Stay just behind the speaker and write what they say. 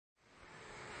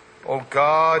O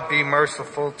God, be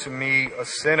merciful to me, a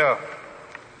sinner.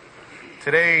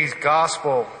 Today's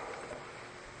gospel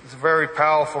is a very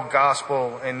powerful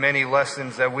gospel and many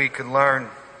lessons that we could learn.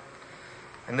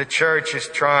 And the church is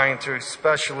trying to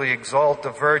especially exalt the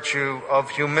virtue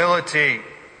of humility.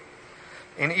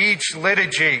 In each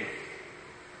liturgy,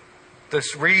 the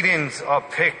readings are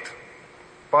picked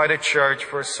by the church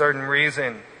for a certain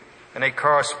reason, and they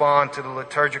correspond to the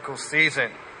liturgical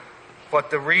season. But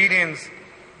the readings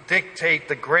dictate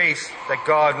the grace that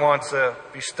God wants to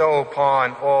bestow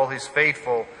upon all His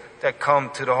faithful that come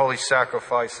to the holy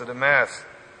sacrifice of the Mass.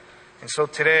 And so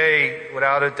today,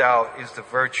 without a doubt, is the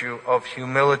virtue of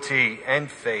humility and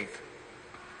faith.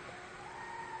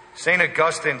 St.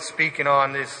 Augustine, speaking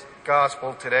on this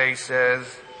gospel today,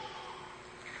 says,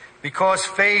 "Because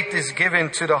faith is given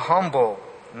to the humble,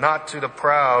 not to the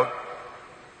proud,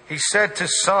 He said to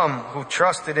some who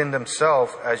trusted in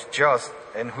themselves as just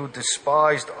and who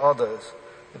despised others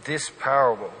this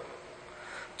parable.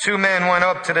 2 men went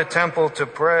up to the temple to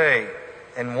pray,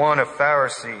 and one a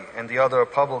Pharisee and the other a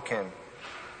publican.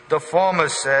 The former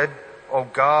said, 'O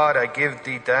God, I give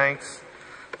thee thanks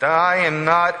that I am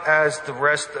not as the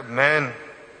rest of men.'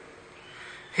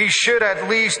 He should at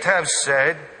least have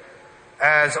said,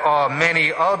 'As are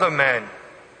many other men.'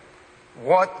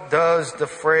 What does the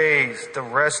phrase 'the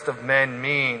rest of men'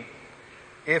 mean,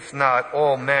 if not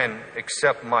all men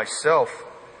except myself?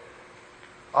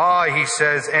 I," he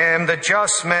says, "am the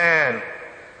just man.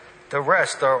 The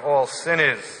rest are all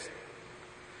sinners.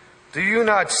 Do you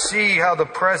not see how the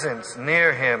presence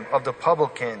near him of the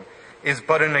publican is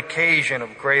but an occasion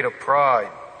of greater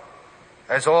pride?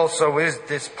 As also is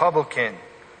this publican.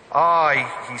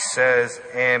 I," he says,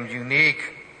 "am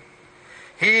unique.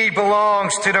 He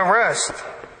belongs to the rest.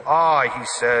 I," he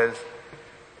says,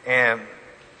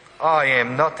 I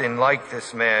am nothing like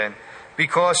this man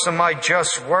because of my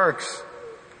just works,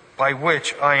 by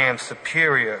which I am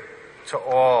superior to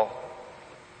all."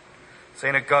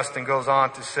 St. Augustine goes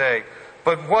on to say,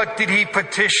 "But what did he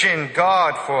petition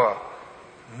God for?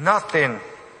 Nothing.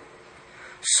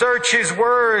 Search his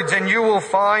words and you will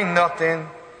find nothing.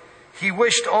 He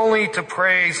wished only to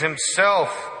praise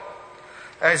himself,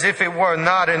 as if it were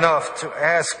not enough to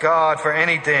ask God for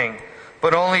anything,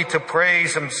 but only to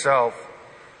praise himself.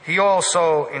 He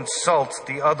also insults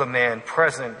the other man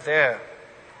present there."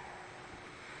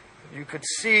 You could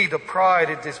see the pride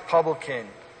of this publican,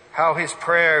 how his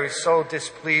prayer is so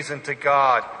displeasing to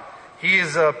God. He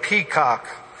is a peacock.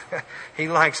 He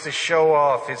likes to show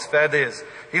off his feathers.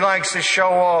 He likes to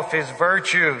show off his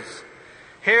virtues.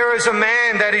 Here is a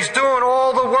man that is doing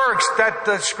all the works that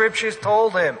the scriptures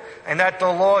told him and that the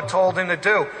Lord told him to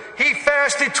do. He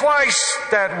fasted twice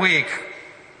that week.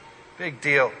 Big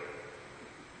deal.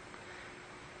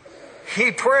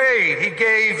 He prayed. He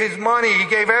gave his money. He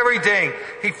gave everything.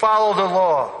 He followed the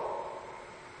law.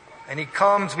 And he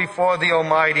comes before the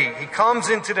Almighty. He comes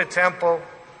into the temple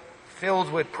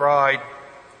filled with pride.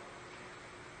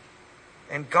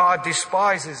 And God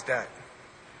despises that.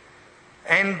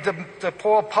 And the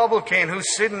poor publican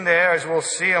who's sitting there, as we'll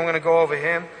see, I'm going to go over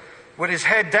him, with his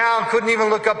head down, couldn't even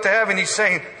look up to heaven. He's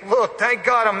saying, "Look, thank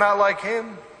God I'm not like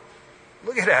him.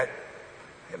 Look at that.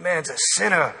 That man's a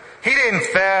sinner. He didn't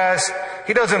fast.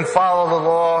 He doesn't follow the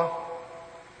law."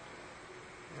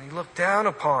 And he looked down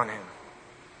upon him.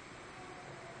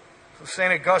 So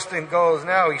St. Augustine goes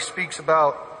now, he speaks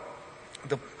about,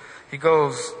 the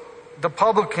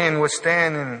publican was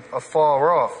standing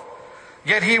afar off.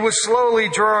 Yet he was slowly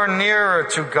drawing nearer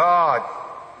to God,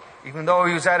 even though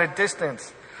he was at a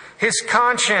distance. His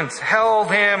conscience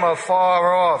held him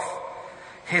afar off.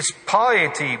 His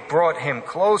piety brought him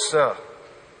closer.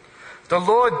 The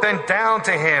Lord bent down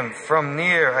to him from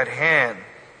near at hand.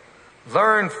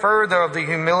 Learn further of the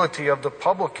humility of the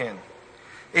publican.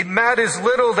 It matters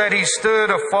little that he stood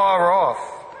afar off,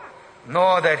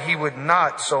 nor that he would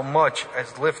not so much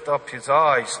as lift up his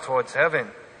eyes towards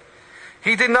heaven.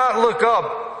 He did not look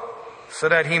up so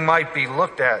that he might be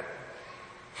looked at.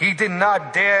 He did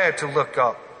not dare to look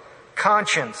up.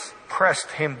 Conscience pressed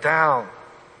him down.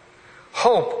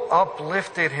 Hope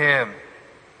uplifted him.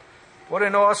 What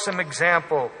an awesome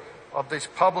example of this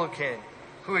publican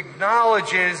who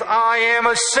acknowledges, "I am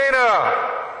a sinner.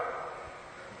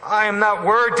 I am not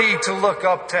worthy to look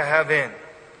up to heaven."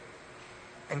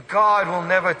 And God will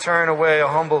never turn away a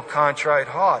humble, contrite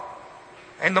heart.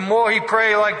 And the more he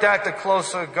prayed like that, the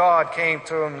closer God came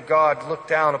to him. God looked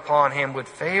down upon him with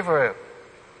favor.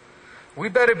 We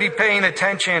better be paying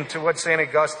attention to what St.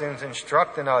 Augustine's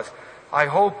instructing us. I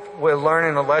hope we're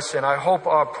learning a lesson. I hope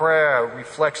our prayer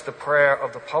reflects the prayer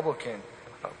of the publican.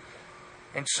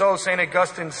 And so St.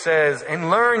 Augustine says, and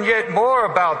learn yet more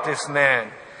about this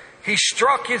man. He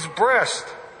struck his breast.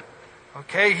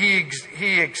 Okay,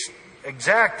 he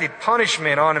exacted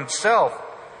punishment on himself.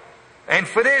 And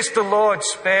for this the Lord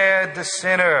spared the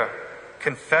sinner,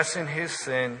 confessing his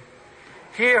sin.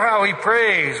 Hear how he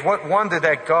prays. What wonder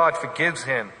that God forgives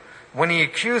him when he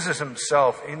accuses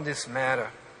himself in this matter.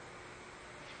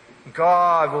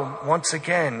 God once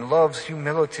again loves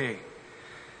humility.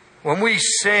 When we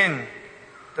sin,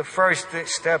 the first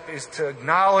step is to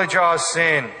acknowledge our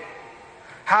sin.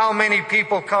 How many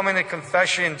people come into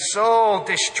confession so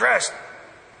distressed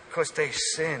because they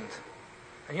sinned?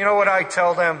 And you know what I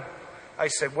tell them? I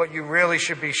said, what you really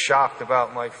should be shocked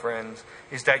about, my friends,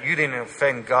 is that you didn't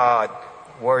offend God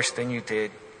worse than you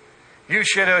did. You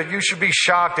should be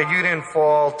shocked that you didn't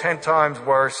fall 10 times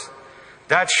worse.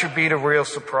 That should be the real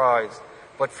surprise.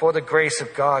 But for the grace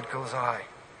of God goes I.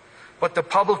 But the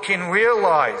publican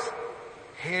realized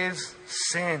his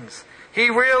sins. He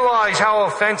realized how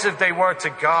offensive they were to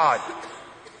God.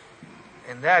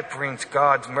 And that brings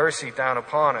God's mercy down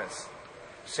upon us.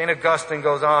 St. Augustine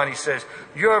goes on, he says,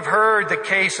 you have heard the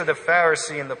case of the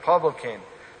Pharisee and the publican.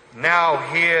 Now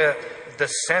hear the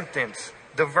sentence,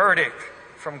 the verdict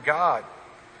from God.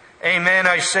 Amen,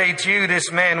 I say to you,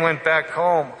 this man went back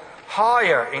home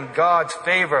higher in God's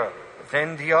favor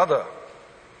than the other.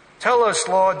 Tell us,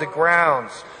 Lord, the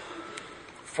grounds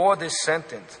for this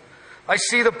sentence. I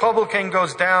see the publican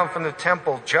goes down from the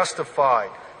temple justified,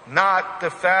 not the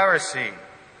Pharisee.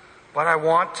 But I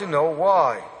want to know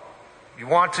why. You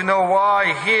want to know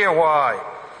why? Hear why.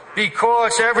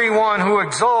 Because everyone who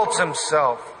exalts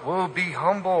himself will be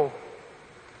humbled,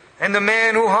 and the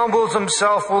man who humbles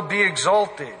himself will be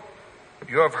exalted.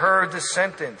 You have heard the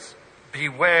sentence.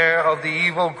 Beware of the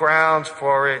evil grounds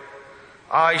for it.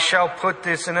 I shall put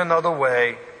this in another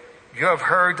way. You have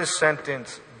heard the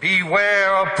sentence.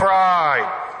 Beware of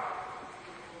pride.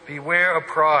 Beware of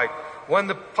pride. When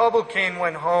the publican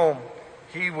went home,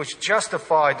 he was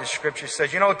justified, the scripture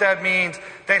says. You know what that means?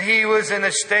 That he was in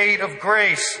a state of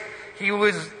grace. He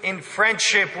was in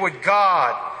friendship with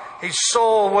God. His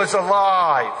soul was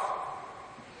alive.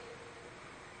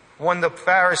 When the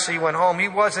Pharisee went home, he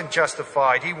wasn't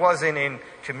justified. He wasn't in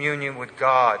communion with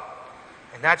God.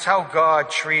 And that's how God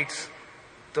treats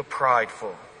the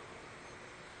prideful.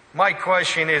 My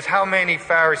question is, how many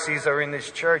Pharisees are in this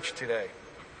church today?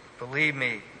 Believe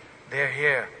me, they're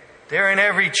here. They're in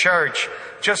every church.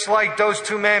 Just like those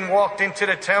two men walked into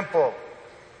the temple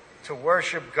to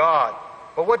worship God.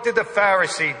 But what did the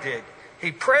Pharisee did?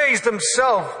 He praised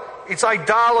himself. It's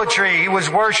idolatry. He was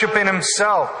worshiping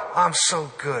himself. I'm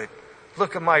so good.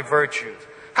 Look at my virtues.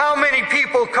 How many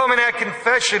people come in that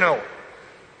confessional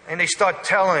and they start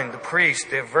telling the priest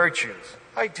their virtues?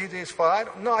 I did this, Father.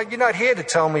 No, you're not here to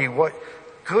tell me what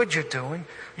good you're doing.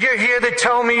 You're here to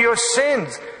tell me your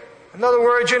sins. In other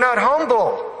words, you're not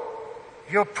humble.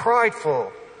 You're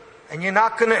prideful. And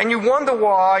you wonder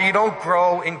why you don't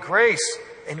grow in grace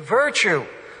and virtue.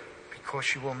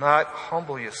 Because you will not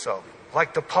humble yourself.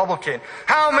 Like the publican.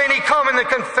 How many come in the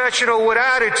confessional with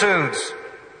attitudes?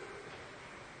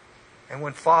 And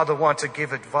when Father wants to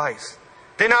give advice,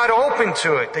 they're not open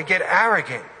to it. They get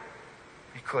arrogant.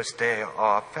 Because they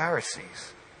are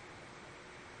Pharisees.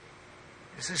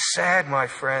 This is sad, my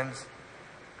friends.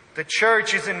 The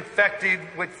church is infected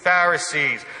with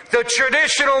Pharisees. The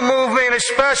traditional movement,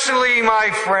 especially,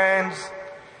 my friends,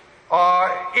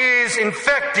 is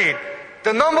infected.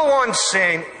 The number one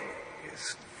sin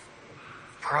is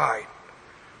pride.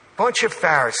 Bunch of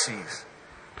Pharisees.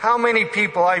 How many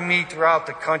people I meet throughout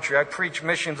the country? I preach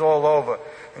missions all over.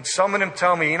 And some of them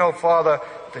tell me, Father,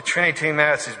 the Trinity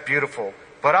Mass is beautiful.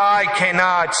 But I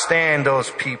cannot stand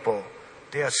those people.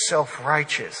 They are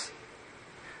self-righteous.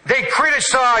 They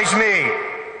criticize me.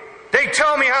 They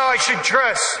tell me how I should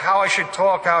dress, how I should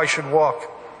talk, how I should walk.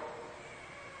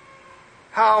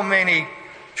 How many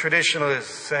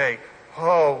traditionalists say,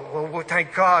 oh, well,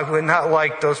 thank God we're not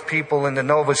like those people in the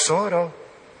Novus Ordo.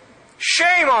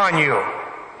 Shame on you.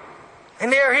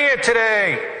 And they're here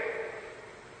today.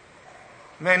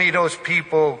 Many of those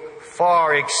people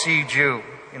far exceed you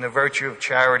in the virtue of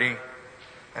charity.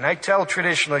 And I tell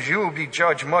traditionalists, you will be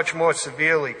judged much more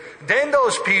severely than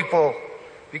those people,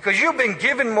 because you've been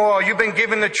given more, you've been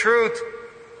given the truth.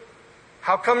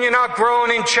 How come you're not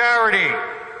growing in charity?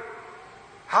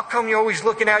 How come you're always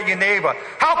looking at your neighbor?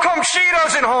 How come she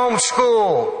doesn't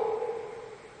homeschool?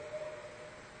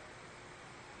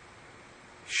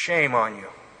 Shame on you.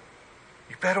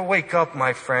 You better wake up,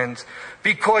 my friends,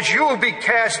 because you will be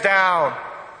cast down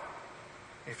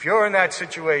if you're in that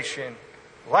situation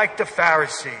like the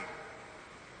Pharisee.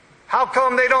 How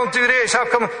come they don't do this? How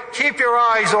come? Keep your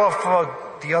eyes off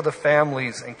of the other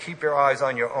families and keep your eyes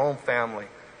on your own family.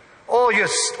 All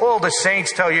the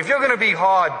saints tell you, if you're going to be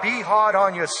hard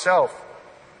on yourself.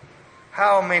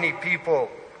 How many people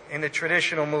in the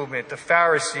traditional movement, the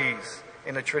Pharisees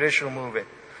in the traditional movement,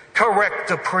 correct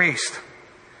the priest?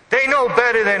 They know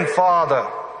better than Father.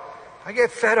 I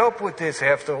get fed up with this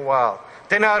after a while.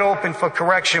 They're not open for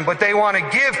correction, but they want to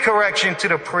give correction to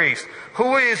the priest,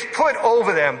 who is put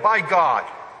over them by God.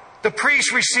 The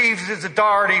priest receives his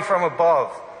authority from above,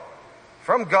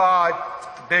 from God,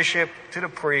 the bishop, to the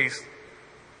priest.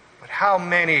 But how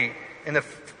many in the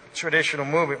traditional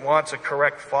movement wants a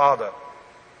correct Father?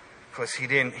 Because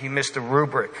he missed the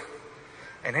rubric.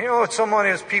 And some of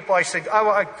those people, I said,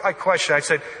 I questioned, I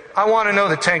said, I want to know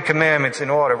the 10 Commandments in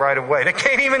order right away. They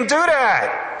can't even do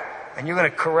that. And you're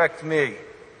going to correct me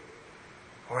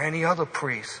or any other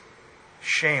priest.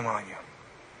 Shame on you.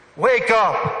 Wake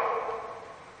up.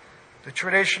 The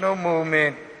traditional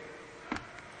movement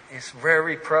is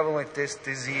very prevalent, this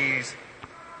disease.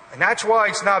 And that's why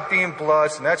it's not being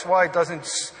blessed, and that's why it doesn't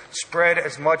spread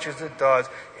as much as it does.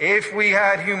 If we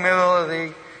had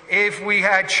humility, if we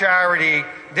had charity,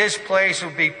 this place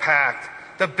would be packed.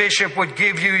 The bishop would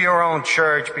give you your own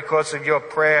church because of your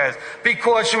prayers.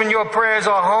 Because when your prayers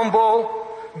are humble,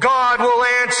 God will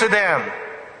answer them.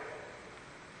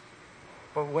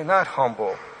 But we're not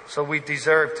humble, so we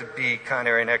deserve to be kind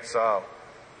of in exile.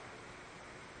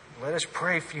 Let us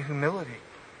pray for humility.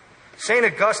 St.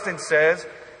 Augustine says,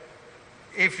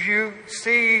 if you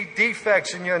see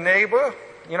defects in your neighbor,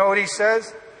 you know what he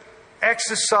says?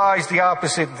 Exercise the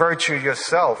opposite virtue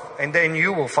yourself, and then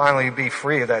you will finally be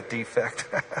free of that defect.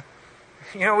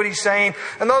 You know what he's saying?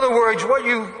 In other words, what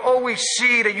you always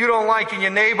see that you don't like in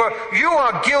your neighbor, you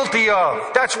are guilty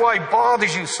of. That's why it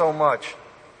bothers you so much.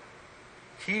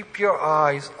 Keep your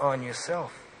eyes on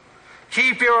yourself.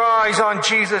 Keep your eyes on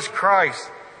Jesus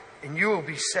Christ, and you will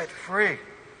be set free.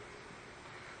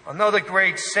 Another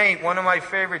great saint, one of my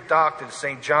favorite doctors,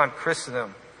 St. John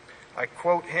Chrysostom, I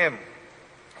quote him.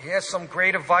 He has some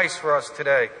great advice for us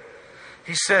today.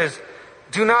 He says,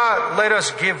 do not let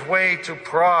us give way to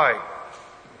pride.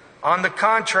 On the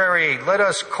contrary, let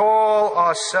us call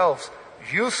ourselves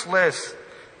useless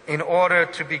in order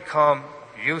to become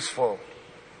useful.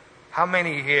 How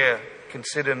many here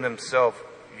consider themselves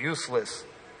useless?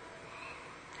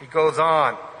 He goes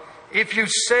on. If you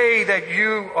say that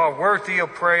you are worthy of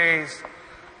praise,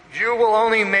 you will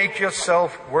only make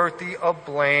yourself worthy of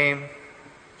blame,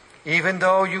 even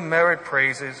though you merit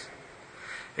praises.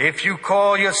 If you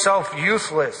call yourself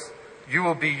useless, you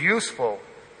will be useful,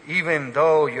 even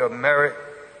though you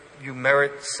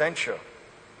merit censure.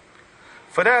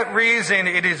 For that reason,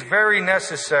 it is very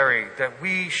necessary that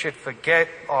we should forget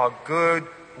our good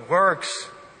works.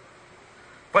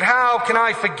 But how can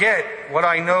I forget what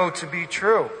I know to be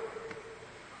true?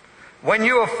 When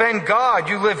you offend God,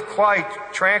 you live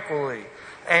quite tranquilly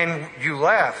and you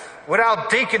laugh without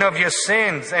thinking of your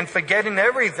sins and forgetting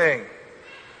everything.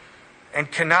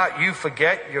 And cannot you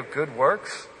forget your good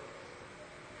works?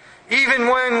 Even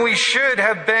when we should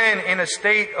have been in a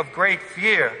state of great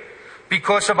fear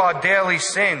because of our daily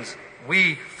sins,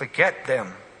 we forget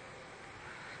them.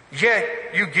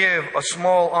 Yet you give a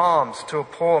small alms to a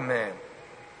poor man,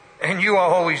 and you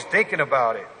are always thinking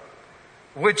about it,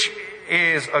 which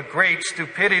is a great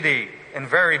stupidity and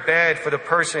very bad for the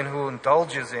person who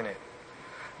indulges in it.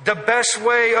 The best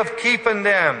way of keeping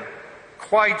them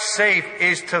quite safe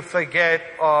is to forget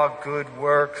our good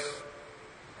works.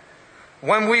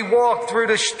 When we walk through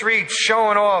the streets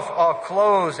showing off our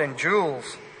clothes and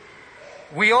jewels,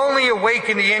 we only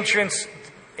awaken the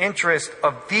interest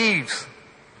of thieves,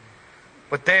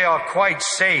 but they are quite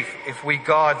safe if we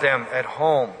guard them at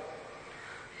home.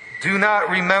 Do not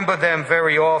remember them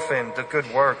very often, the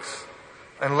good works,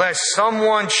 unless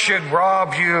someone should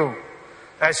rob you,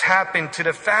 as happened to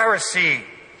the Pharisee,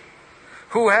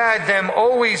 who had them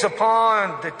always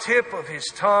upon the tip of his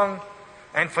tongue,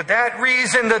 and for that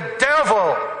reason the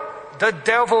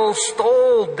devil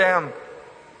stole them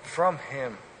from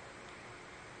him.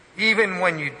 Even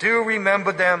when you do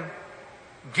remember them,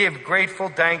 give grateful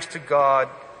thanks to God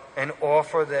and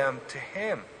offer them to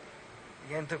Him.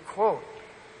 The end of quote.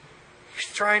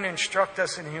 He's trying to instruct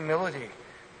us in humility.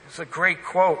 It's a great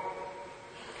quote.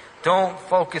 Don't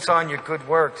focus on your good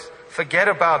works. Forget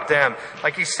about them.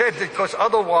 Like he said, because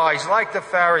otherwise, like the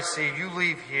Pharisee, you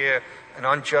leave here an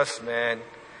unjust man,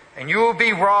 and you will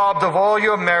be robbed of all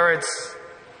your merits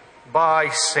by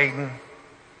Satan.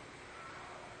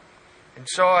 And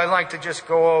so I like to just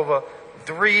go over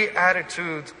 3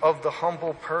 attitudes of the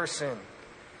humble person.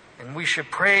 And we should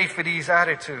pray for these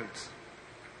attitudes.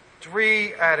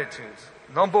 3 attitudes.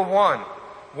 Number 1,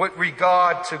 with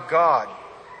regard to God.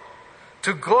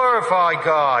 To glorify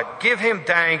God, give Him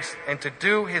thanks, and to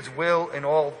do His will in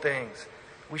all things.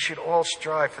 We should all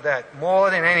strive for that more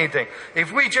than anything.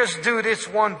 If we just do this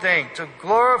one thing, to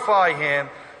glorify Him,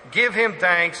 give Him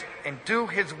thanks, and do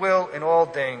His will in all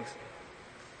things,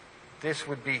 this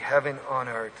would be heaven on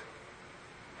earth.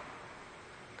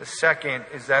 The second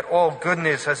is that all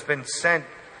goodness has been sent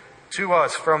to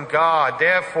us from God.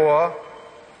 Therefore,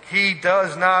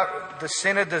 the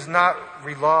sinner does not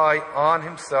rely on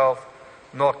himself,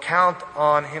 nor count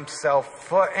on himself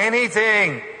for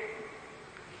anything.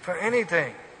 For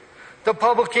anything. The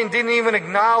publican didn't even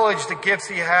acknowledge the gifts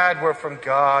he had were from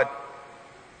God.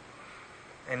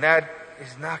 And that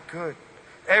is not good.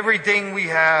 Everything we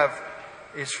have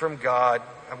is from God.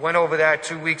 I went over that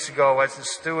 2 weeks ago as the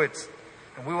stewards.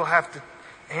 And we will have to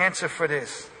answer for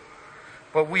this.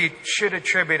 But we should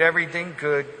attribute everything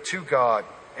good to God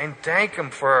and thank Him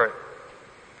for it.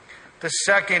 The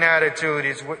second attitude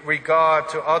is with regard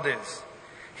to others.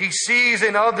 He sees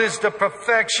in others the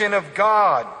perfection of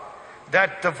God,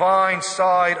 that divine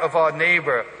side of our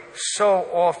neighbor, so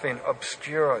often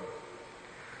obscured.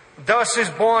 Thus is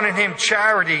born in him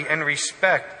charity and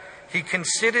respect. He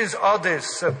considers others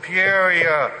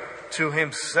superior to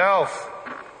himself.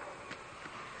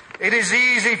 It is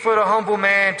easy for the humble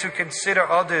man to consider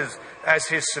others as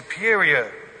his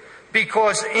superior,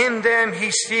 because in them he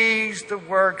sees the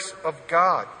works of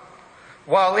God,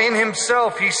 while in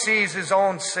himself he sees his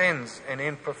own sins and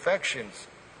imperfections.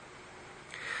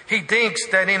 He thinks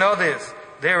that in others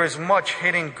there is much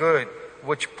hidden good,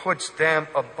 which puts them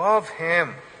above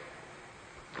him.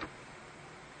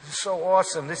 This is so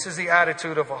awesome. This is the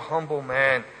attitude of a humble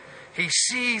man. He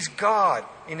sees God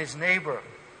in his neighbor,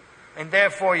 and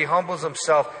therefore he humbles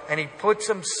himself and he puts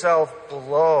himself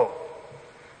below.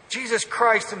 Jesus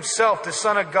Christ Himself, the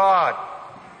Son of God,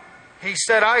 He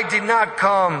said, I did not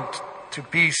come to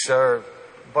be served,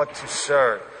 but to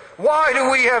serve. Why do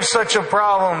we have such a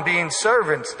problem being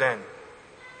servants then?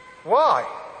 Why?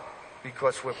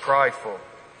 Because we're prideful.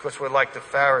 Because we're like the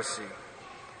Pharisee.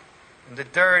 And the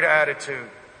third attitude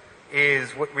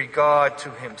is with regard to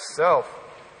himself.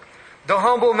 The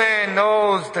humble man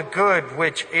knows the good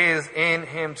which is in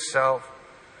himself,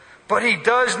 but he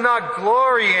does not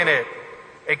glory in it,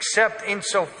 except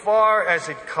insofar as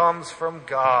it comes from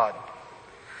God.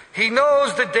 He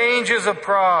knows the dangers of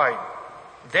pride.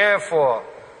 Therefore,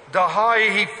 the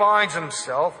higher he finds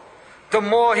himself, the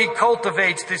more he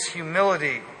cultivates this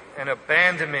humility and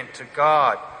abandonment to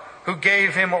God, who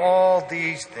gave him all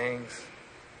these things.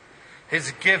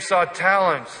 His gifts are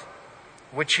talents,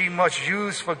 which he must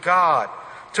use for God,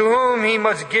 to whom he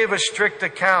must give a strict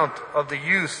account of the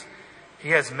use he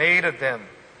has made of them.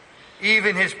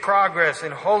 Even his progress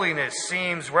in holiness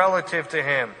seems relative to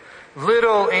him,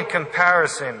 little in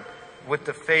comparison with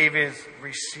the favors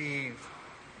received.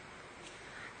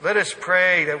 Let us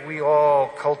pray that we all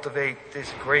cultivate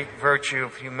this great virtue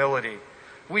of humility.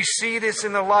 We see this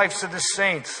in the lives of the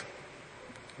saints.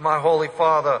 My Holy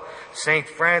Father, Saint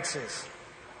Francis.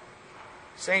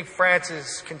 Saint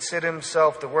Francis considered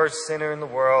himself the worst sinner in the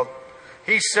world.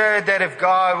 He said that if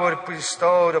God would have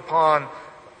bestowed upon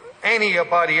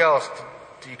anybody else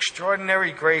the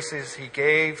extraordinary graces He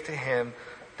gave to him,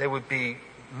 they would be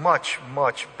much,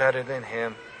 much better than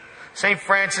him. St.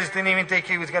 Francis didn't even think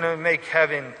he was going to make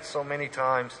heaven so many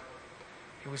times.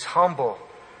 He was humble.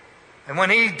 And when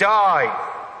he died,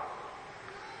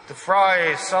 the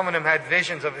friars, some of them had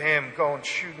visions of him going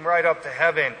shooting right up to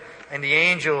heaven, and the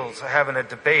angels are having a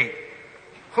debate.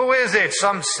 Who is it?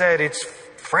 Some said it's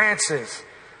Francis.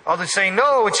 Others say,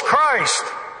 no, it's Christ.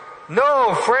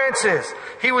 No, Francis.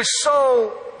 He was so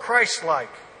Christ-like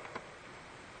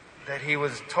that he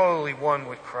was totally one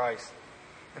with Christ.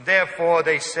 And therefore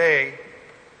they say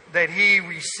that he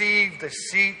received the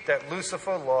seat that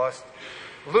Lucifer lost.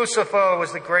 Lucifer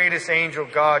was the greatest angel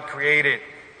God created.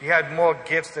 He had more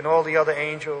gifts than all the other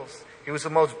angels. He was the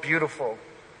most beautiful.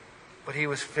 But he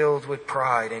was filled with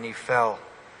pride and he fell.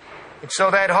 And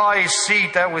so that highest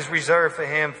seat that was reserved for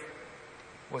him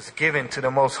was given to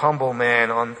the most humble man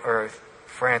on earth,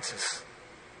 Francis.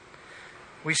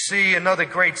 We see another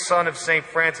great son of St.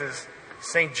 Francis,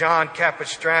 St. John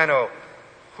Capistrano,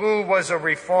 who was a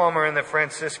reformer in the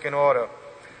Franciscan order.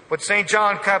 But St.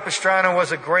 John Capistrano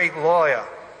was a great lawyer,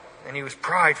 and he was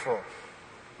prideful.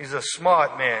 He's a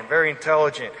smart man, very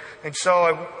intelligent. And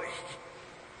so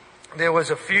there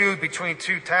was a feud between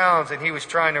two towns, and he was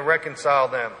trying to reconcile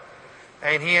them.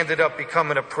 And he ended up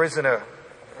becoming a prisoner,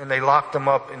 and they locked him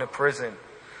up in a prison.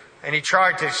 And he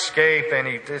tried to escape, and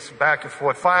he just back and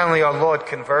forth. Finally, our Lord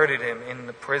converted him in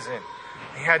the prison.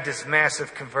 He had this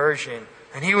massive conversion.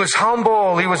 And he was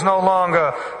humble. He was no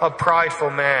longer a prideful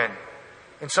man.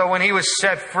 And so when he was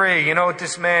set free, you know what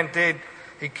this man did?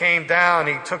 He came down,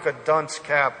 he took a dunce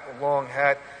cap, a long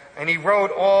hat, and he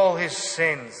wrote all his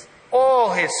sins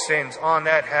on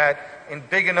that hat in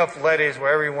big enough letters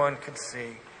where everyone could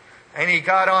see. And he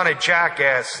got on a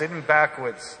jackass sitting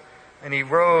backwards, and he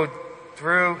rode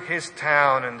through his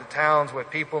town and the towns where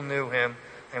people knew him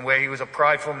and where he was a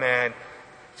prideful man,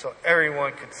 so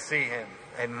everyone could see him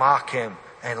and mock him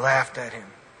and laughed at him.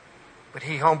 But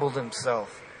he humbled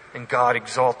himself, and God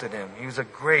exalted him. He was a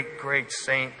great, great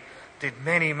saint, did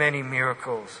many, many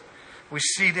miracles. We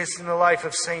see this in the life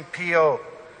of St. Pio.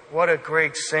 What a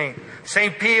great saint.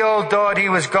 St. Pio thought he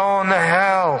was going to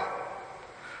hell.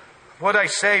 What I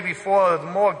say before, the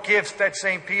more gifts that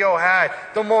St. Pio had,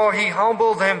 the more he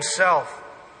humbled himself.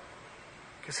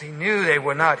 Because he knew they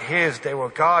were not his, they were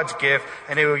God's gift,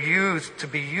 and they were used to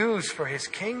be used for his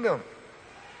kingdom.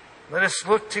 Let us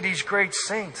look to these great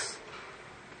saints.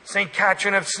 St.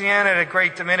 Catherine of Siena, the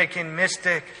great Dominican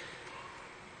mystic,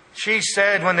 she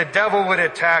said when the devil would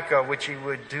attack her, which he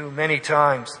would do many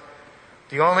times,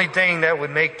 the only thing that would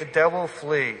make the devil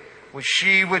flee was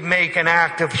she would make an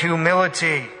act of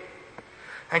humility.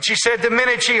 And she said the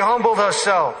minute she humbled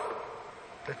herself,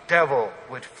 the devil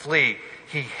would flee.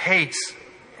 He hates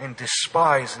and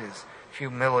despises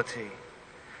humility.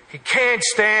 He can't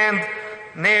stand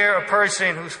near a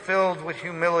person who's filled with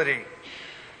humility.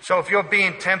 So if you're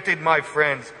being tempted, my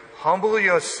friends, humble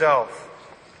yourself.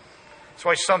 That's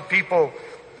why some people,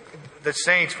 the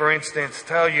saints, for instance,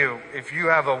 tell you if you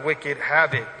have a wicked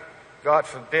habit, God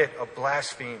forbid, a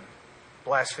blaspheming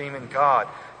God,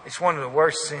 it's one of the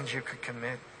worst sins you could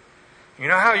commit. You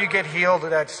know how you get healed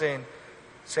of that sin?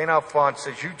 St. Alphonse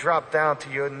says you drop down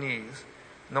to your knees,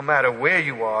 no matter where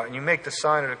you are, and you make the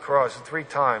sign of the cross 3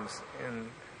 times in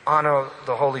honor of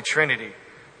the Holy Trinity,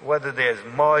 whether there's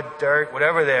mud, dirt,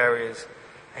 whatever there is,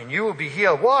 and you will be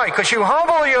healed. Why? Because you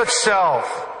humble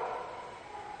yourself.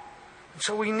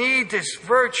 So we need this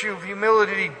virtue of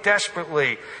humility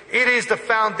desperately. It is the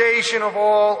foundation of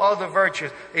all other virtues.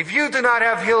 If you do not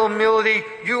have humility,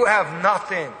 you have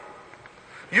nothing.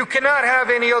 You cannot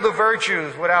have any other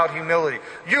virtues without humility.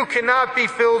 You cannot be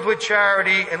filled with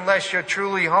charity unless you're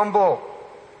truly humble.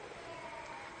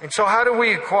 And so how do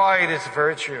we acquire this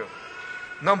virtue?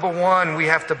 Number 1, we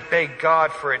have to beg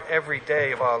God for it every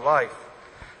day of our life.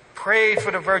 Pray for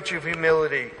the virtue of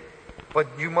humility. But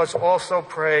you must also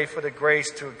pray for the grace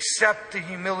to accept the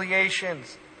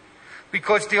humiliations.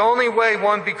 Because the only way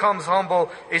one becomes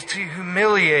humble is to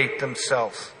humiliate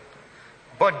themselves.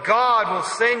 But God will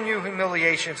send you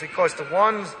humiliations because the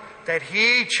ones that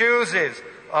He chooses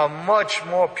are much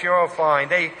more purifying.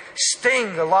 They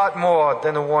sting a lot more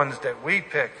than the ones that we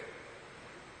pick.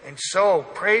 And so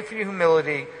pray for your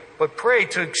humility, but pray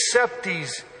to accept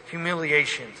these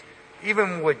humiliations,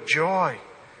 even with joy.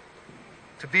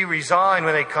 To be resigned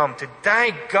when they come, to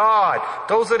thank God.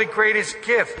 Those are the greatest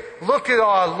gifts. Look at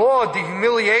our Lord, the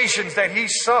humiliations that He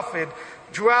suffered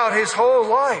throughout His whole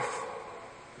life.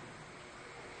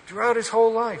 Throughout His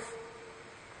whole life.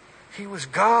 He was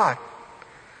God.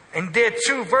 And there are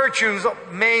 2 virtues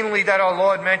mainly that our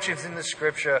Lord mentions in the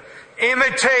Scripture.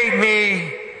 Imitate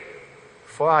me,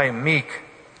 for I am meek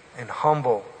and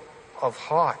humble of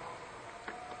heart.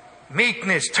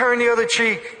 Meekness, turn the other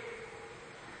cheek.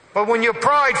 But when you're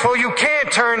prideful, you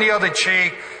can't turn the other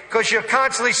cheek because you're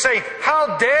constantly saying,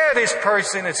 how dare this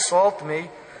person insult me?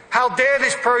 How dare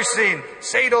this person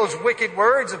say those wicked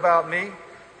words about me?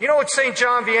 You know what St.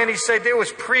 John Vianney said? There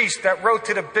was priests that wrote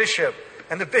to the bishop,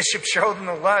 and the bishop showed them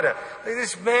the letter.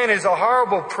 This man is a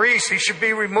horrible priest. He should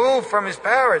be removed from his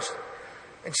parish.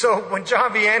 And so when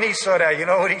John Vianney saw that, you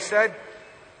know what he said?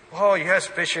 Oh, yes,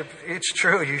 Bishop, it's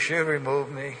true. You should remove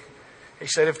me. He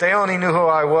said, if they only knew who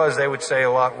I was, they would say a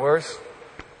lot worse.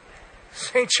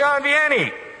 St. John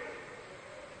Vianney.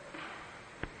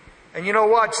 And you know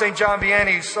what? St. John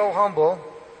Vianney is so humble,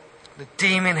 the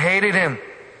demon hated him.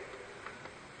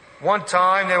 One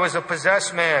time there was a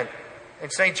possessed man,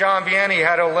 and St. John Vianney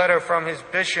had a letter from his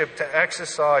bishop to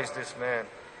exorcise this man,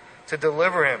 to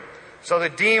deliver him. So the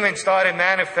demon started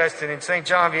manifesting, and St.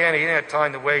 John Vianney, he didn't have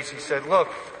time to waste. He said, look,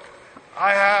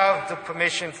 I have the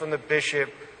permission from the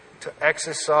bishop to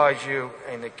exorcise you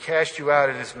and to cast you out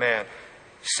of this man.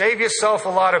 Save yourself a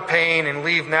lot of pain and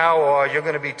leave now or you're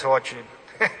going to be tortured.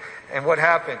 And what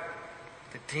happened?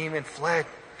 The demon fled.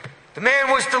 The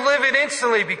man was delivered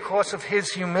instantly because of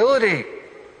his humility.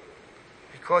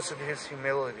 Because of his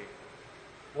humility.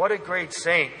 What a great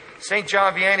saint. St.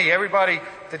 John Vianney,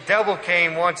 the devil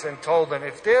came once and told him,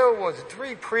 if there was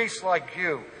 3 priests like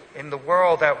you in the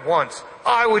world at once,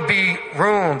 I would be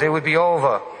ruined. It would be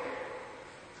over.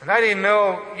 And I didn't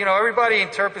know, everybody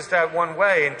interprets that one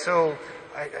way until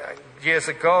years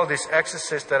ago, this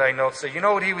exorcist that I know said, you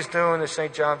know what he was doing to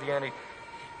St. John Vianney?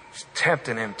 He was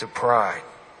tempting him to pride.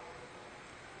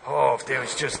 Oh, if there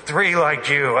was just 3 like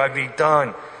you, I'd be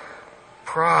done.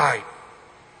 Pride.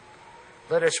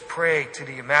 Let us pray to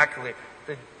the Immaculate.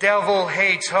 The devil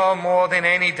hates her more than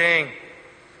anything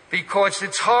because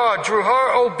it's her, through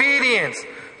her obedience,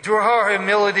 through her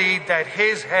humility, that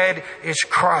his head is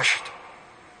crushed.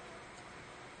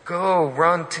 Go,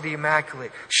 run to the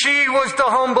Immaculate. She was the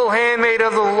humble handmaid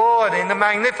of the Lord in the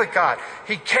Magnificat.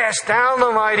 He cast down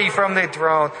the mighty from their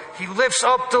throne. He lifts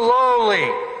up the lowly.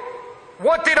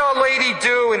 What did Our Lady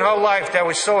do in her life that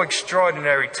was so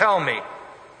extraordinary? Tell me.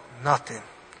 Nothing.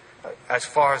 As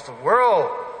far as the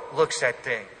world looks at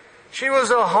things. She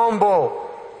was a humble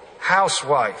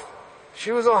housewife.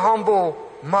 She was a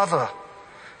humble mother.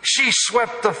 She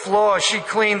swept the floor. She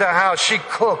cleaned the house. She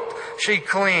cooked. She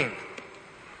cleaned.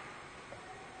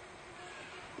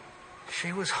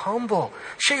 She was humble.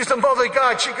 She was the mother of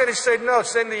God. She could have said, no,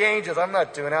 send the angels. I'm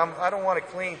not doing it. I don't want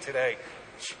to clean today.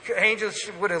 Angels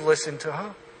would have listened to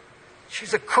her.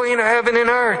 She's the queen of heaven and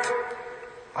earth.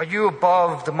 Are you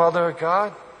above the mother of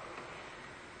God?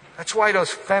 That's why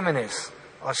those feminists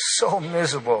are so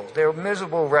miserable. They're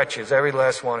miserable wretches, every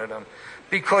last one of them.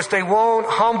 Because they won't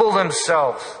humble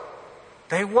themselves.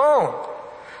 They won't.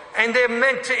 And they're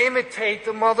meant to imitate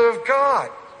the mother of God.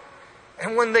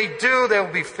 And when they do,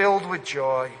 they'll be filled with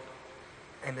joy.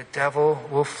 And the devil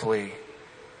will flee.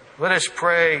 Let us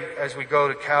pray as we go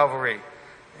to Calvary.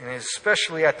 And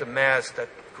especially at the Mass, that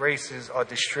graces are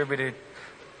distributed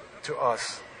to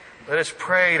us. Let us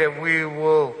pray that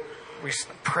we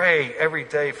pray every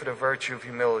day for the virtue of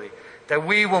humility. That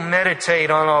we will meditate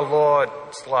on our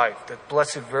Lord's life, the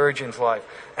Blessed Virgin's life.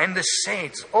 And the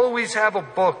saints. Always have a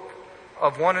book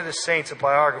of one of the saints, a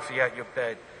biography at your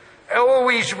bed.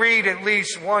 Always read at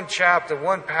least one chapter,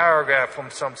 one paragraph from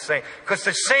some saint. Because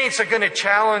the saints are going to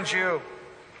challenge you.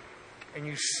 And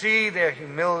you see their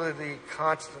humility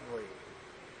constantly.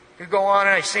 You go on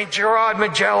and St. Gerard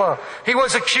Majella. He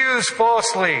was accused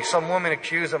falsely. Some woman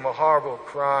accused him of a horrible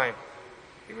crime.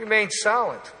 He remained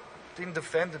silent. Didn't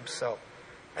defend himself.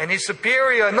 And his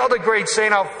superior, another great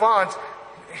St. Alphonse,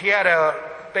 he had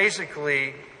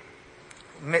basically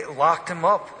locked him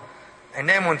up. And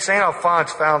then when St.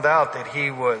 Alphonse found out that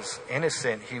he was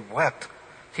innocent, he wept.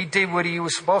 He did what he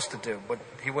was supposed to do, but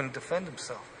he wouldn't defend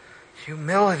himself.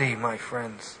 Humility, my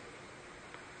friends.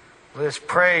 Let us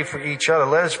pray for each other.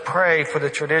 Let us pray for the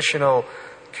traditional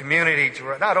community,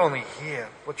 not only here,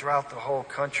 but throughout the whole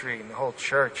country and the whole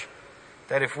church.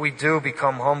 That if we do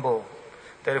become humble,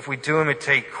 that if we do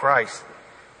imitate Christ,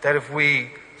 that if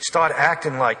we start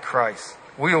acting like Christ,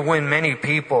 we will win many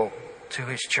people to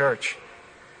His church.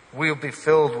 We will be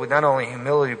filled with not only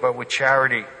humility, but with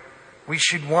charity. We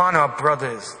should want our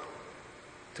brothers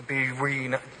to be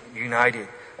reunited.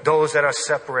 Those that are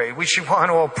separated. We should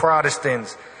want all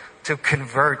Protestants to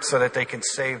convert so that they can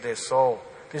save their soul.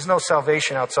 There's no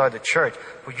salvation outside the church.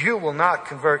 But you will not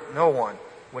convert no one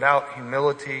without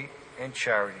humility and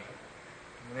charity.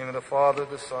 In the name of the Father,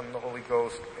 the Son, and the Holy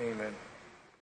Ghost. Amen.